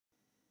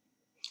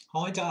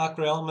Hi Dark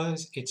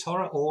Realmers, it's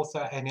horror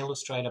author and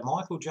illustrator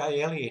Michael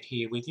J. Elliott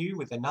here with you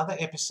with another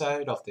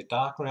episode of the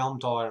Dark Realm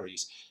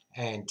Diaries.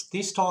 And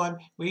this time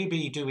we'll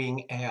be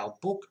doing our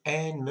book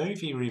and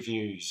movie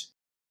reviews.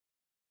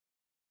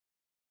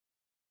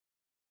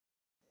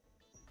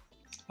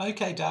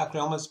 Okay, Dark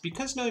Realmers,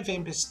 because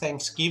November's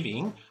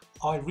Thanksgiving,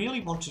 I really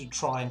wanted to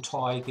try and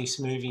tie this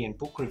movie and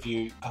book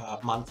review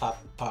month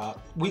up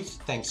with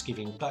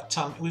Thanksgiving, but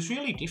it was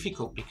really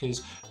difficult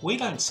because we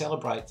don't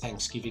celebrate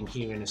Thanksgiving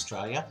here in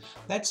Australia.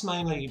 That's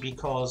mainly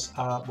because,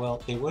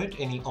 well, there weren't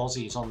any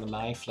Aussies on the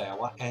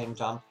Mayflower, and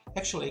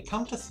actually,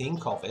 come to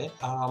think of it,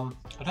 I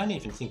don't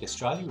even think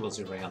Australia was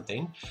around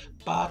then,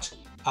 but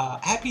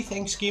happy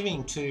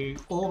Thanksgiving to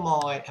all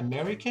my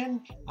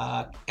American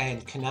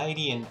and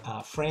Canadian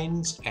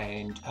friends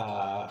and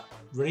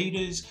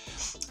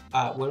readers,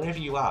 wherever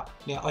you are.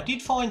 Now, I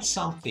did find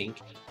something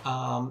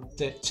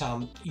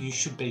that you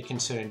should be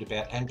concerned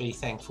about and be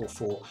thankful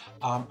for.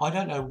 I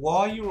don't know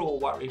why you're all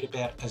worried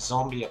about a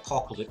zombie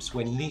apocalypse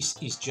when this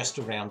is just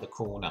around the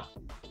corner.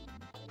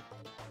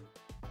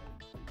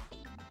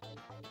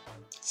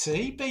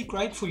 See, be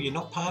grateful you're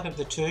not part of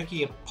the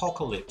turkey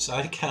apocalypse,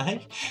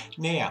 okay?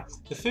 Now,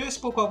 the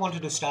first book I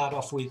wanted to start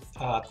off with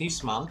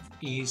this month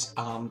is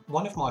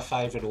one of my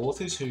favourite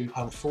authors who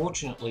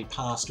unfortunately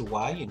passed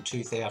away in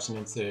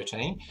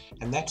 2013,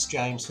 and that's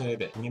James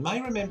Herbert. And you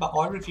may remember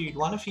I reviewed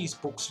one of his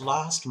books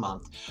last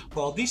month.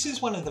 Well, this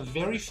is one of the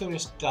very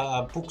first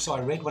books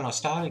I read when I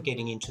started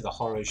getting into the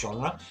horror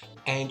genre,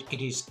 and it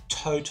is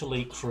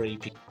totally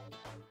creepy.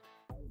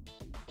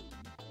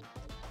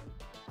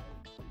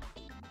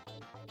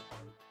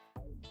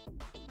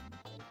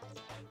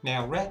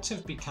 Now, rats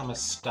have become a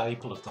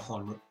staple of the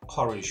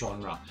horror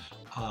genre.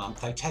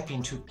 They tap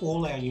into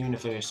all our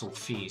universal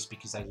fears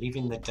because they live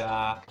in the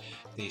dark,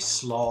 they're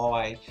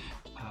sly,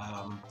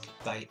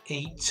 they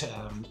eat,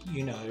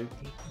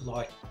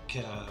 like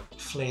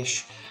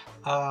flesh.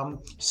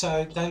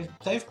 So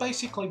they've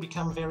basically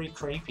become very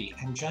creepy,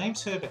 and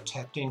James Herbert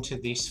tapped into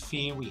this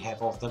fear we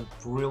have of them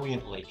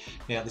brilliantly.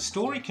 Now, the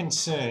story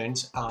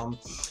concerns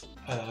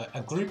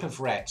a group of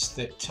rats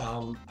that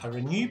are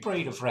a new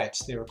breed of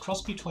rats. They're a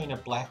cross between a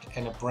black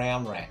and a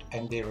brown rat,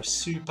 and they're a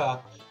super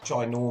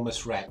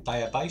ginormous rat.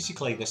 They are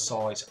basically the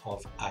size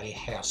of a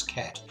house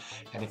cat,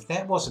 and if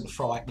that wasn't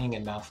frightening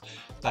enough,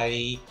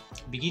 they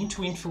begin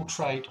to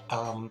infiltrate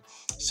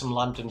some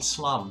London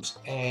slums,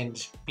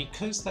 and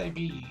because they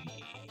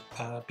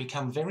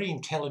become very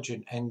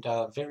intelligent and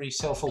very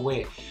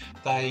self-aware,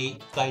 they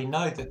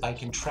know that they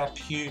can trap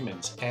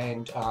humans,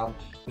 and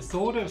the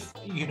thought of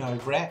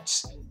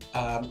rats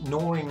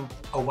gnawing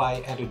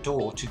away at a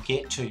door to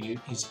get to you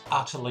is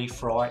utterly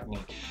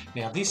frightening.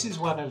 Now, this is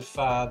one of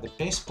the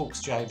best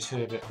books James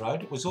Herbert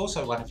wrote. It was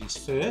also one of his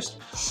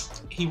first.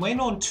 He went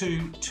on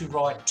to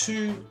write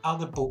two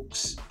other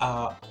books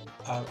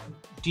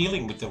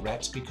dealing with the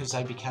rats because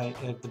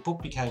the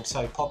book became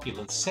so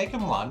popular. The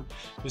second one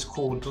was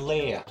called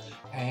Lair,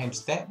 and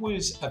that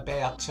was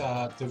about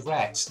the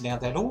rats. Now,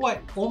 they'd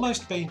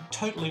almost been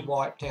totally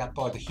wiped out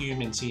by the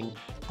humans in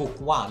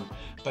book one,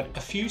 but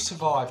a few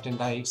survived and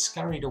they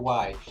scurried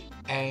away,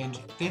 and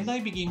then they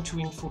begin to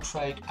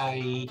infiltrate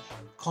a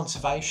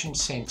conservation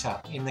centre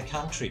in the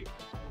country.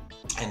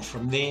 And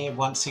from there,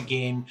 once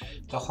again,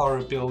 the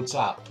horror builds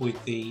up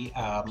with the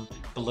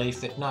belief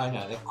that no,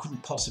 that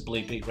couldn't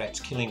possibly be rats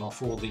killing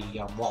off all the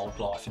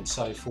wildlife and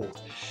so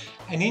forth.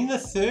 And in the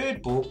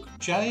third book,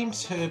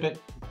 James Herbert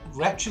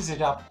ratchets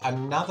it up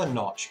another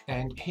notch,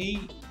 and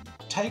he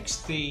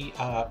takes the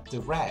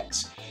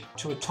rats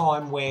to a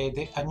time where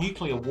a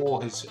nuclear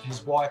war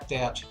has wiped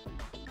out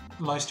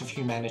most of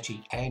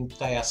humanity, and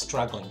they are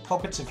struggling.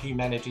 Pockets of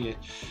humanity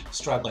are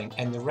struggling,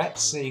 and the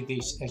rats see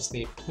this as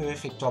their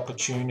perfect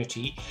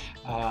opportunity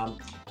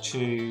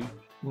to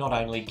not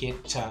only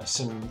get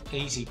some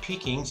easy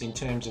pickings in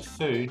terms of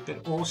food,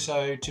 but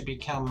also to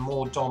become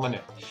more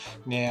dominant.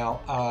 Now,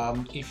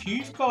 if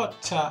you've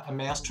got a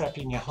mousetrap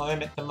in your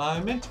home at the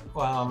moment,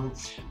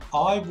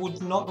 I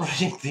would not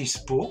read this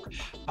book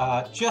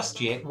just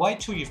yet. Wait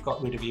till you've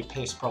got rid of your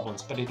pest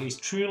problems, but it is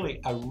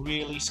truly a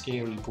really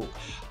scary book.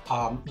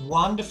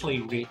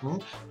 Wonderfully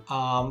written.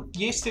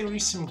 Yes, there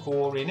is some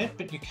gore in it,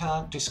 but you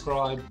can't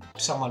describe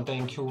someone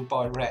being killed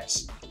by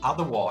rats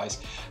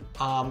otherwise.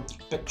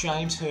 But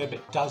James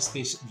Herbert does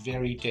this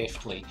very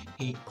deftly.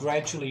 He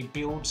gradually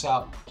builds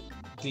up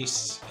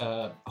this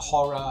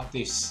horror,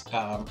 this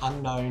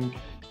unknown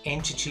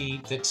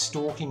entity that's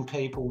stalking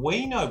people.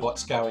 We know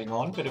what's going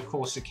on, but of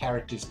course the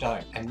characters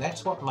don't, and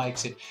that's what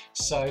makes it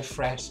so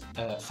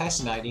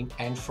fascinating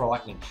and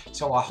frightening.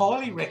 So I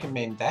highly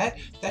recommend that.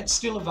 That's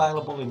still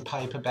available in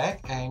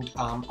paperback, and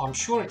I'm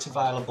sure it's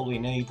available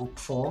in ebook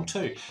form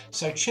too.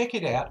 So check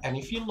it out, and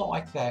if you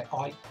like that,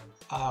 I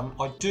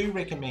do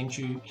recommend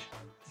you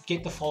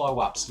get the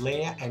follow-ups,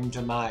 Lair and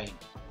Domain.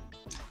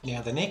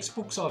 Now, the next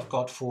books I've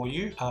got for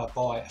you are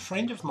by a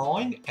friend of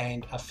mine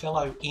and a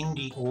fellow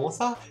indie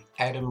author,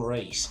 Adam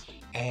Rees.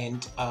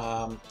 And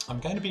I'm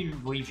going to be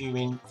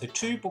reviewing the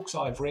two books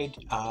I've read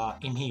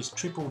in his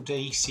Triple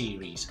D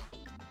series.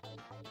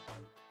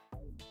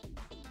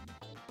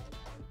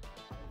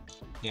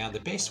 Now,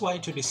 the best way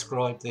to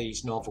describe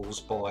these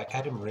novels by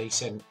Adam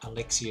Rees and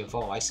Alexia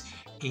Weiss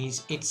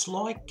is it's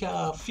like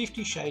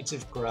 50 Shades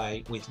of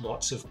Grey with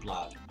lots of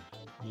blood.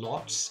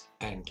 Lots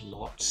and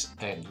lots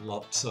and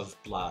lots of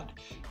blood.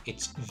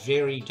 It's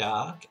very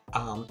dark.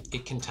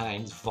 It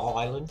contains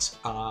violence,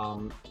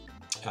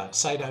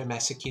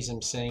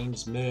 sadomasochism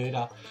scenes,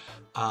 murder,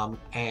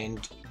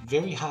 and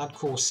very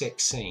hardcore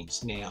sex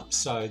scenes. Now,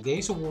 so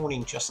there's a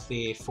warning just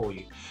there for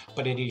you,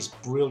 but it is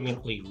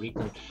brilliantly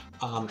written.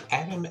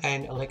 Adam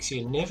and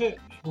Alexia never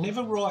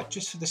write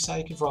just for the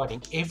sake of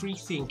writing.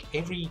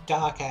 Every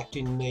dark act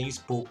in these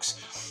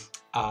books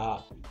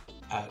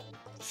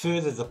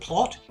further the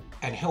plot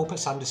and help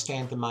us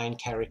understand the main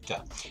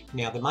character.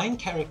 Now, the main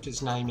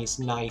character's name is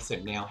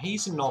Nathan. Now,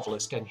 he's a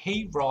novelist and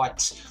he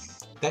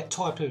writes that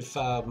type of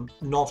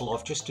novel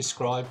I've just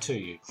described to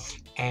you,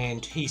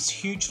 and he's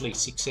hugely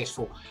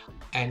successful.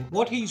 And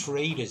what his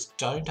readers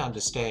don't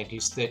understand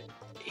is that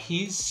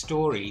his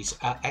stories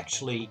are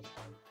actually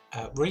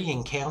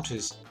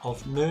re-encounters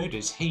of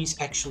murders he's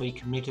actually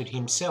committed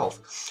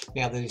himself.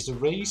 Now, there's a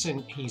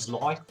reason he's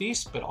like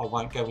this, but I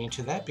won't go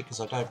into that because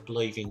I don't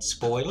believe in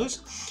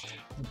spoilers.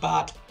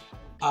 But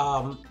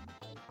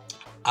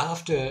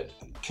after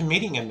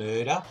committing a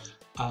murder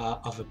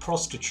of a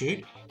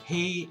prostitute,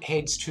 he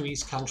heads to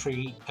his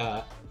country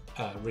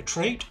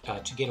retreat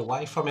to get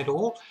away from it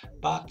all.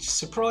 But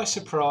surprise,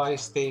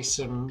 surprise, there's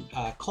some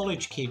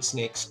college kids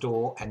next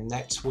door, and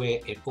that's where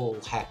it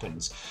all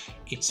happens.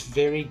 It's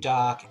very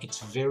dark, it's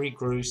very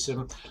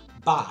gruesome,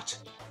 but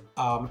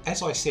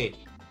as I said,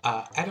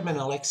 Adam and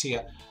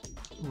Alexia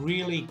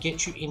really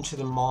get you into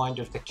the mind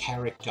of the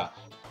character.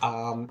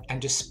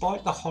 And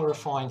despite the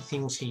horrifying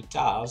things he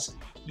does,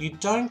 you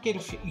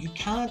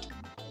can't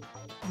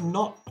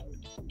not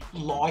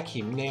like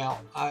him. Now,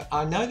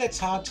 I know that's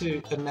hard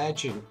to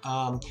imagine,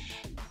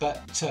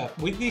 but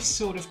with this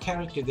sort of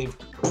character, they've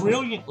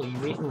brilliantly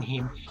written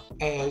him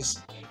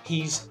as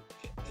he's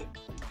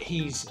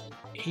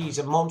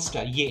a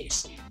monster,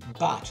 yes,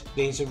 but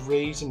there's a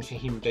reason for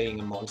him being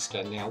a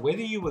monster. Now,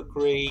 whether you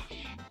agree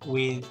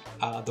with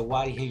the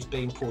way he's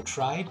been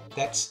portrayed,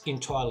 that's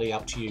entirely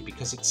up to you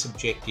because it's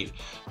subjective.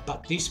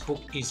 But this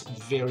book is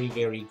very,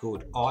 very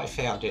good. I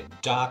found it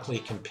darkly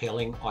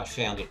compelling. I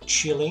found it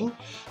chilling.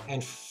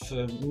 And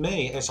for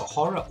me, as a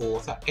horror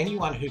author,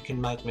 anyone who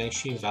can make me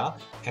shiver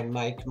and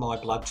make my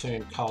blood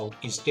turn cold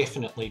is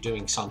definitely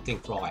doing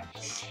something right.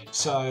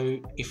 So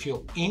if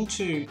you're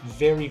into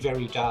very,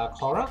 very dark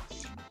horror,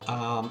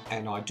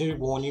 and I do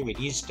warn you, it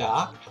is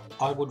dark,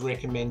 I would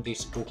recommend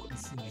this book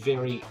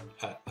very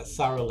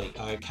thoroughly,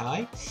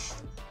 okay?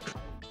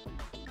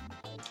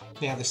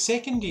 Now, the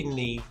second in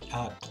the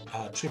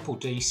Triple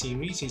D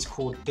series is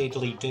called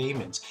Deadly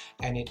Demons,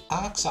 and it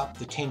arcs up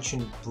the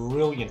tension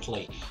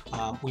brilliantly.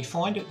 We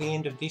find at the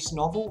end of this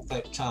novel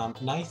that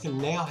Nathan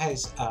now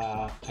has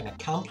an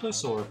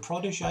accomplice, or a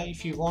protege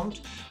if you want,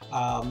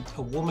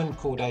 a woman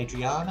called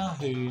Adriana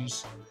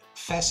who's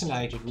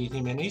fascinated with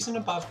him and isn't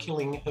above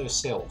killing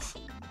herself.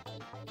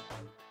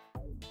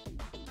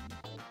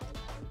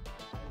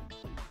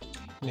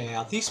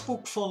 Now, this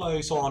book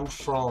follows on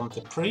from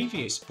the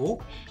previous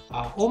book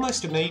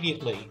almost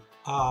immediately.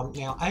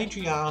 Now,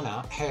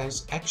 Adriana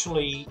has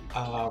actually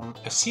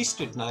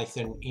assisted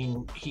Nathan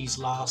in his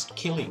last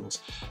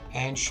killings,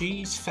 and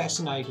she's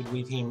fascinated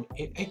with him.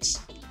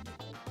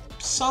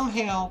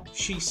 Somehow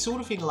she's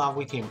sort of in love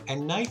with him,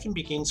 and Nathan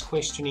begins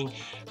questioning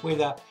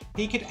whether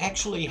he could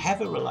actually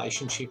have a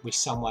relationship with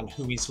someone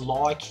who is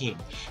like him.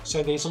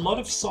 So there's a lot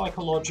of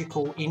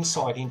psychological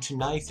insight into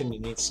Nathan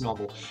in this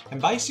novel, and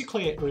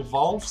basically it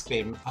revolves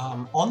them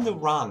on the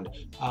run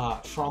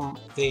from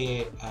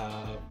their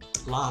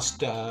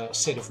last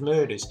set of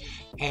murders,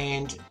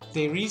 and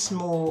there is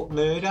more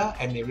murder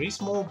and there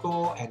is more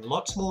gore and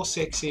lots more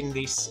sex in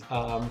this,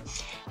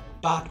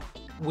 but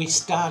we're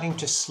starting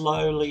to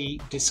slowly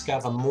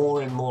discover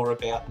more and more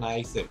about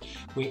Nathan.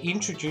 We're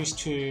introduced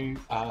to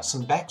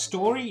some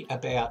backstory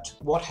about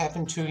what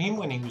happened to him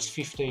when he was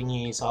 15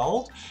 years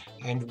old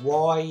and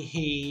why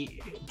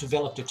he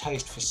developed a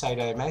taste for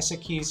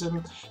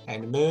sadomasochism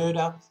and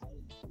murder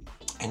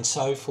and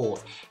so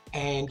forth.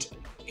 And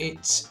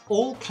it's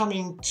all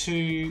coming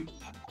to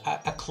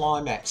a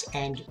climax,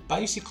 and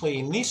basically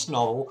in this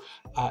novel,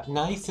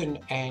 Nathan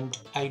and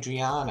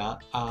Adriana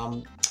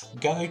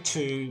go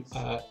to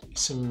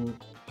some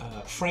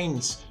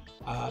friends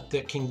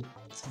that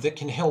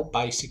can help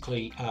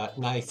basically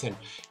Nathan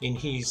in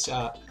his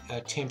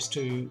attempts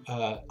to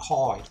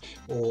hide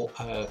or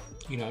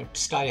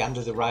stay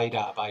under the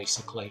radar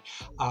basically.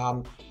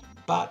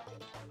 But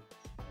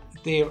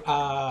there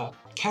are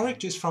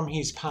characters from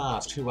his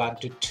past who are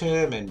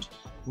determined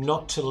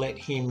not to let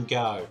him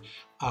go.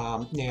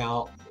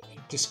 Now,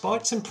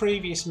 despite some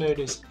previous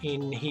murders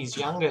in his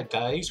younger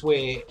days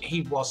where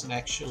he wasn't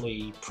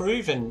actually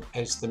proven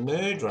as the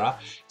murderer,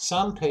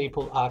 some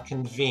people are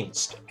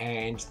convinced,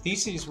 and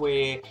this is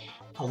where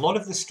a lot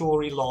of the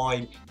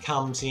storyline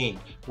comes in,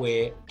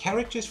 where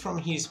characters from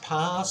his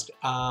past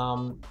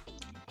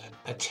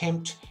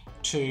attempt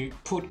to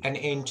put an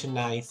end to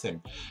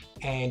Nathan.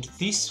 and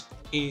this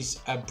is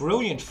a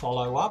brilliant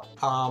follow-up.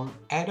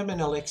 Adam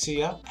and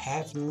Alexia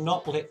have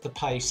not let the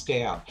pace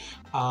down.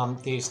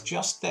 There's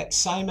just that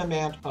same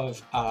amount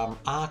of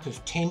arc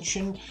of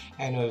tension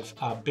and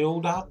of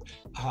build-up.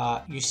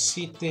 You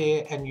sit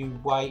there and you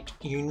wait.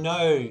 You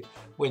know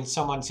when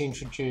someone's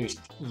introduced,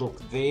 look,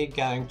 they're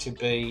going to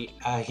be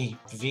a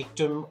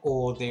victim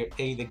or they're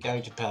either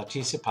going to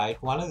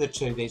participate. One of the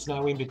two. There's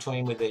no in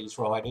between with these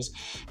writers,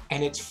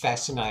 and it's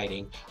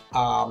fascinating.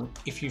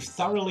 If you've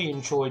thoroughly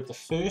enjoyed the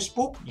first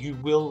book, you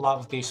will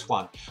love this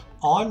one.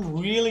 I'm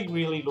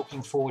really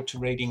looking forward to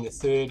reading the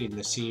third in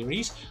the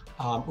series,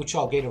 which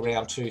I'll get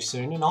around to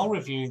soon, and I'll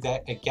review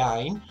that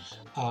again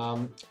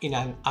in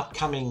an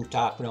upcoming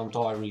Dark Realm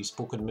Diaries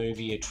book and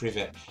movie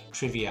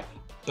trivia.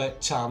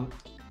 But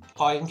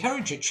I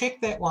encourage you, check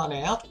that one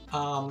out,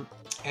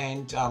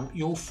 and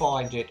you'll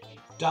find it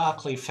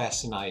darkly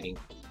fascinating.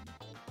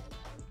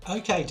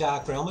 Okay,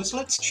 Dark Realmers,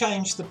 let's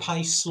change the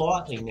pace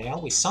slightly now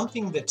with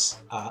something that's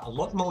a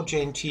lot more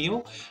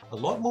genteel, a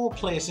lot more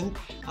pleasant,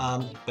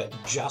 but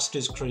just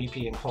as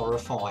creepy and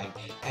horrifying.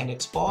 And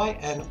it's by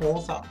an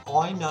author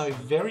I know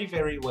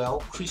very well,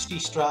 Christy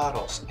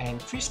Stratos. And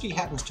Christy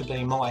happens to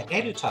be my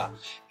editor.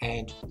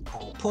 And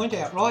I'll point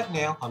out right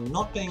now, I'm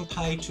not being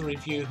paid to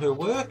review her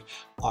work.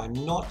 I'm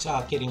not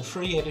getting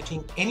free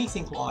editing,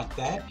 anything like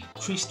that.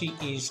 Christy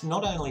is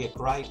not only a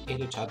great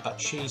editor, but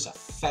she's a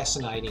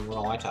fascinating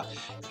writer.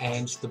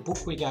 And the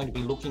book we're going to be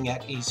looking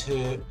at is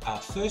her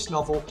first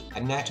novel,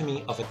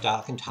 Anatomy of a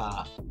Darkened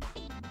Heart.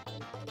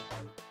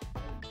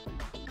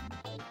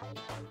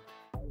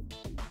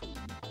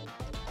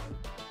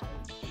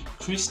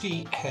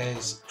 Christy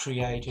has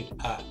created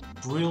a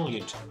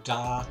brilliant,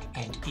 dark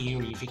and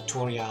eerie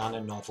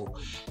Victoriana novel,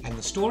 and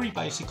the story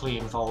basically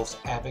involves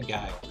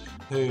Abigail,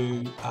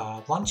 who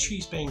once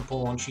she's been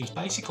born, she's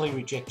basically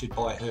rejected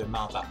by her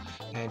mother,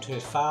 and her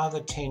father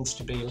tends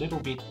to be a little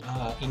bit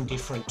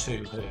indifferent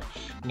to her.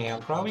 Now,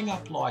 growing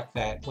up like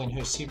that, when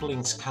her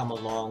siblings come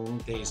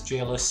along, there's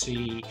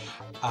jealousy,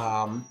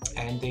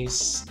 and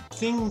there's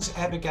things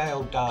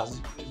Abigail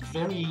does,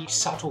 very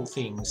subtle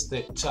things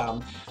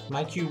that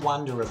make you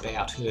wonder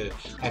about her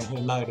and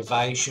her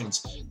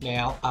motivations.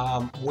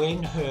 Now,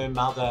 when her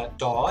mother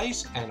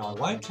dies, and I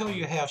won't tell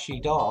you how she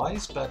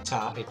dies, but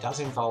it does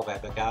involve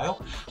Abigail,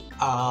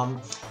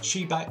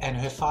 and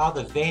her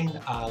father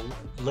then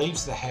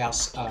leaves the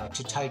house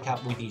to take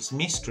up with his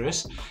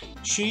mistress.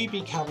 She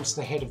becomes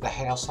the head of the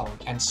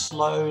household, and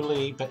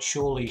slowly but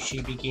surely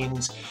she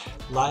begins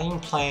laying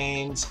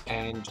plans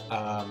and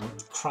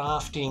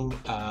crafting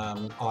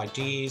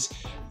ideas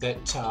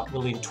that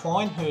will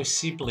entwine her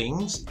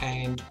siblings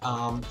and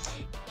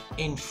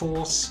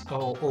enforce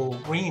or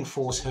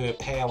reinforce her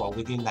power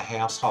within the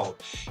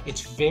household.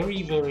 It's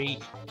very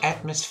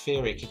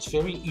atmospheric. It's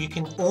you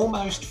can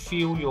almost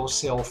feel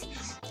yourself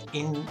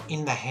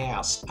in the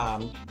house,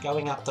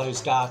 going up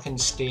those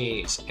darkened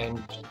stairs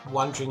and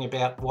wondering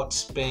about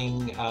what's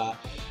being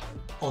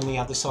on the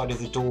other side of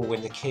the door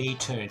when the key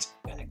turns.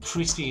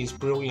 Christy is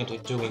brilliant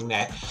at doing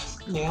that.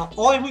 Now,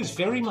 I was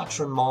very much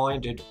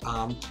reminded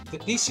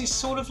that this is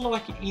sort of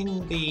like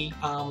in the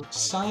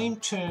same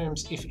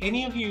terms, if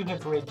any of you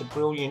have read the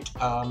brilliant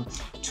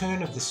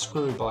Turn of the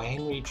Screw by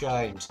Henry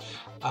James,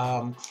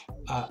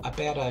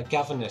 about a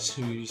governess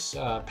who's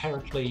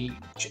apparently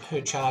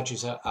her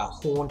charges are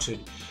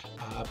haunted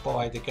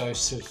by the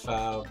ghosts of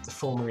the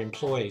former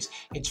employees.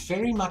 It's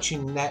very much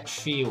in that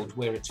field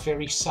where it's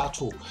very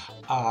subtle.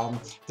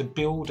 The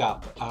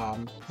build-up,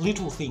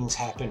 little things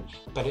happen,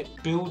 but it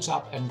builds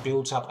up and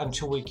builds up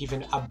until we're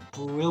given a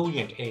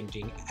brilliant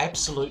ending,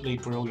 absolutely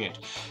brilliant.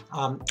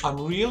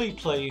 I'm really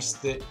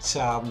pleased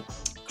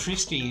that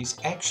Christy is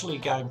actually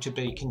going to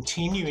be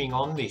continuing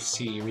on this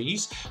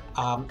series,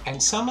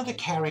 and some of the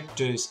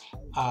characters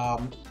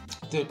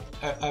that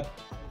are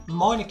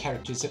minor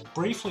characters that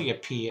briefly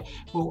appear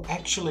will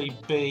actually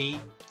be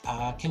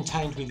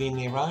contained within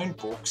their own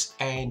books,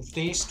 and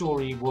their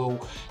story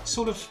will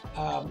sort of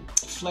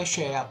flesh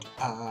out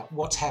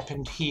what's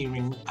happened here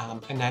in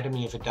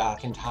Anatomy of a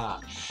Darkened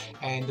Heart.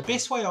 And the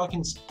best way I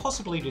can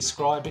possibly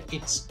describe it,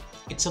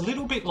 it's a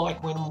little bit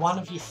like when one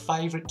of your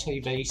favourite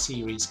TV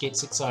series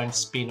gets its own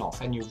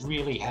spin-off and you're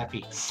really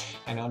happy.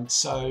 And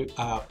so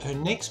her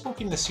next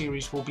book in the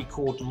series will be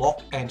called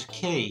Lock and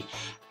Key.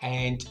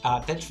 And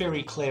that's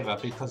very clever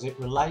because it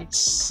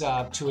relates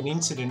to an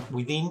incident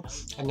within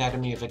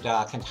Anatomy of a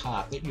Darkened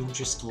Heart that you'll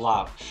just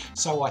love.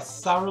 So I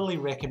thoroughly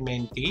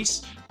recommend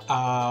this.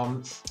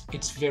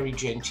 It's very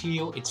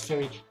genteel, it's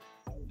very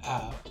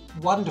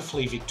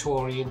wonderfully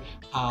Victorian.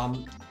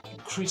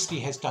 Christy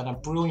has done a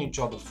brilliant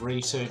job of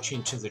research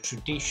into the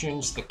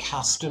traditions, the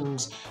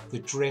customs, the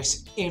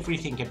dress,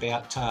 everything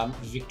about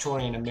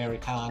Victorian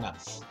Americana.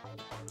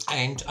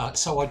 And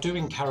so I do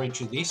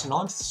encourage you this, and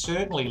I'm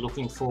certainly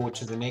looking forward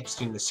to the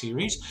next in the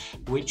series,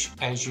 which,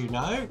 as you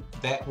know,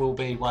 that will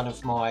be one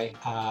of my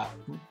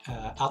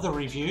other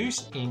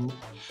reviews in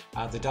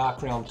the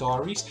Dark Realm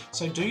Diaries.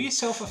 So do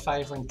yourself a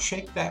favour and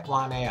check that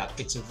one out.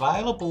 It's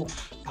available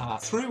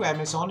through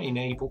Amazon in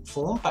ebook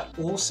form, but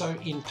also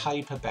in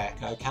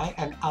paperback, okay,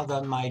 and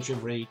other major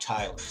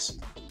retailers.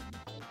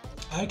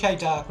 Okay,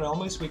 Dark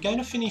Realmers, we're going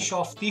to finish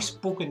off this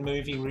book and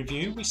movie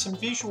review with some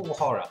visual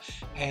horror,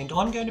 and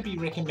I'm going to be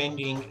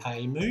recommending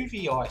a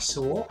movie I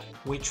saw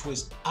which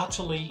was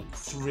utterly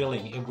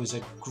thrilling. It was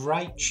a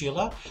great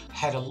chiller,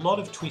 had a lot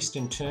of twists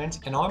and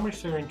turns, and I'm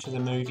referring to the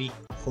movie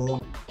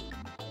Haunted.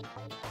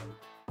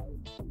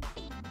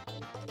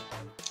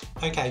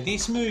 Okay,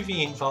 this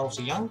movie involves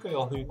a young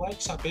girl who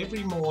wakes up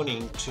every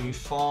morning to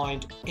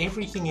find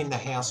everything in the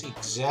house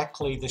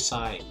exactly the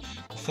same.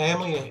 The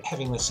family are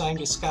having the same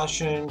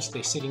discussions,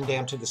 they're sitting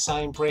down to the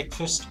same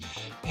breakfast,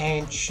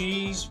 and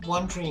she's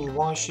wondering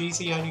why she's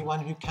the only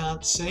one who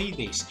can't see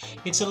this.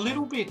 It's a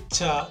little bit,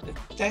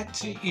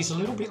 that is a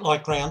little bit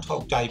like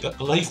Groundhog Day, but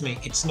believe me,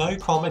 it's no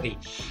comedy.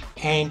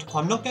 And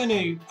I'm not going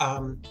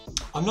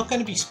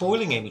to be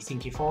spoiling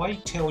anything if I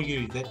tell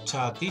you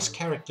that this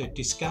character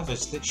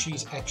discovers that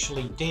she's actually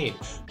dead.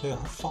 Her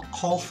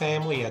whole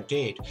family are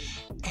dead,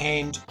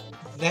 and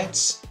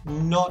that's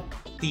not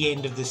the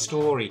end of the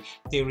story.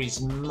 There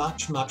is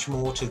much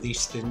more to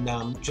this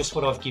than just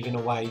what I've given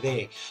away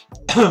there.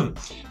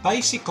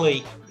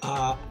 Basically,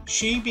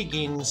 she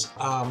begins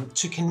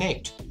to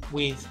connect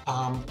with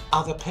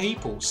other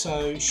people.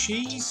 So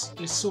she's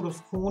sort of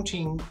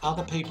haunting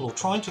other people, or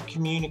trying to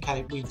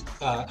communicate with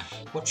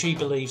what she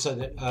believes are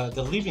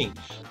the living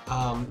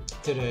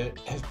that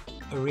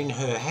are in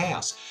her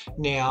house.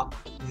 Now,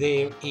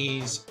 there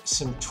is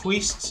some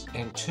twists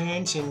and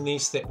turns in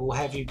this that will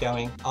have you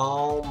going,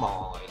 oh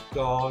my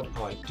God,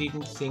 I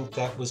didn't think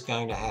that was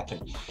going to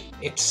happen.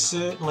 It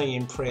certainly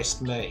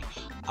impressed me.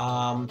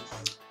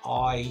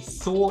 I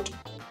thought,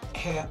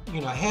 how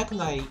can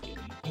they,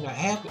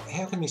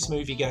 how can this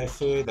movie go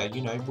further?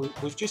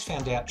 We've just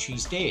found out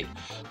she's dead.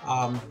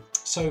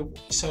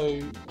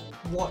 So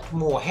what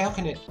more? How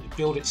can it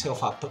build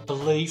itself up? But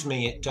believe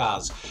me, it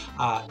does.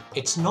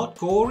 It's not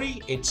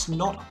gory. It's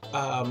not.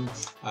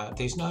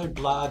 There's no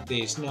blood.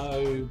 There's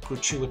no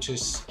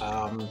gratuitous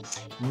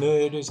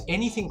murders,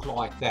 anything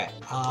like that.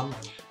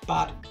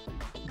 But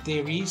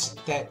there is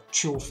that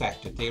chill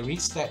factor. There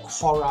is that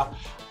horror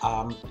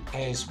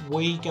as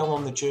we go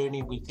on the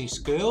journey with this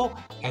girl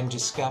and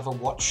discover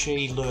what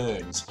she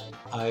learns,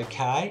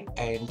 okay,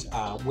 and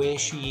where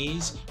she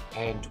is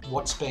and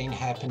what's been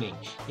happening.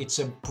 It's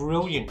a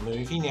brilliant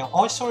movie. Now,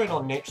 I saw it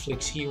on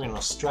Netflix here in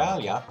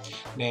Australia.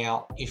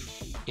 Now,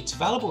 if it's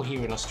available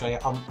here in Australia,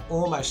 I'm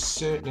almost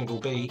certain it'll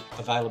be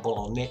available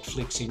on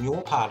Netflix in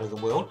your part of the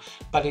world,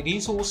 but it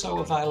is also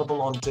available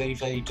on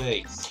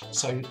DVD.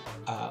 So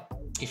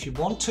if you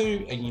want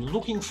to, and you're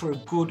looking for a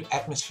good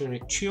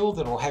atmospheric chill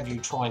that'll have you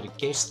trying to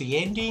guess the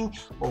ending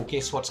or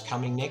guess what's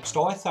coming next,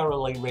 I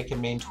thoroughly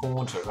recommend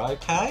Haunted,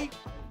 okay?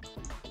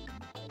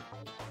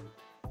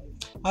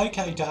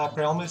 Okay, Dark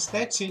Realmers,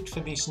 that's it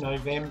for this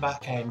November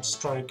and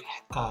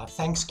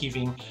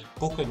Thanksgiving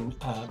book and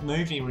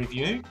movie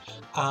review.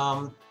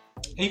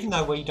 Even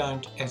though we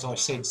don't, as I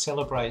said,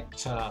 celebrate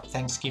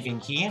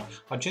Thanksgiving here,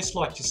 I'd just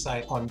like to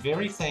say I'm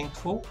very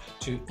thankful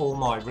to all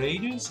my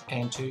readers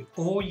and to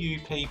all you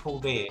people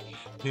there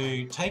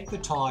who take the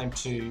time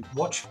to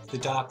watch the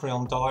Dark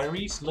Realm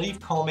Diaries, leave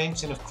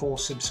comments, and of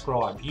course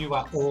subscribe. You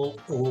are all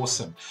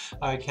awesome.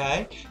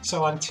 Okay,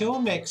 so until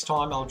next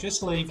time, I'll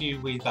just leave you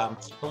with a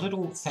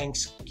little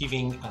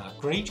Thanksgiving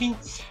greeting,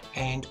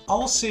 and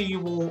I'll see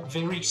you all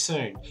very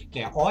soon.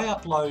 Now, I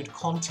upload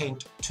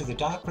content to the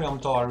Dark Realm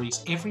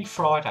Diaries every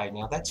Friday.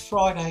 Now, that's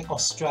Friday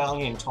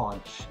Australian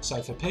time.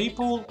 So for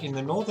people in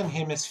the Northern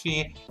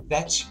Hemisphere,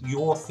 that's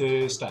your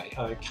Thursday,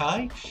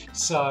 okay?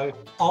 So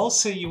I'll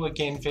see you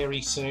again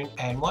very soon.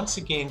 And once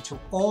again, to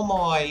all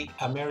my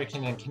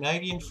American and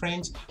Canadian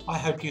friends, I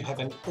hope you have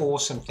an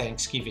awesome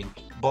Thanksgiving.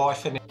 Bye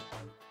for now.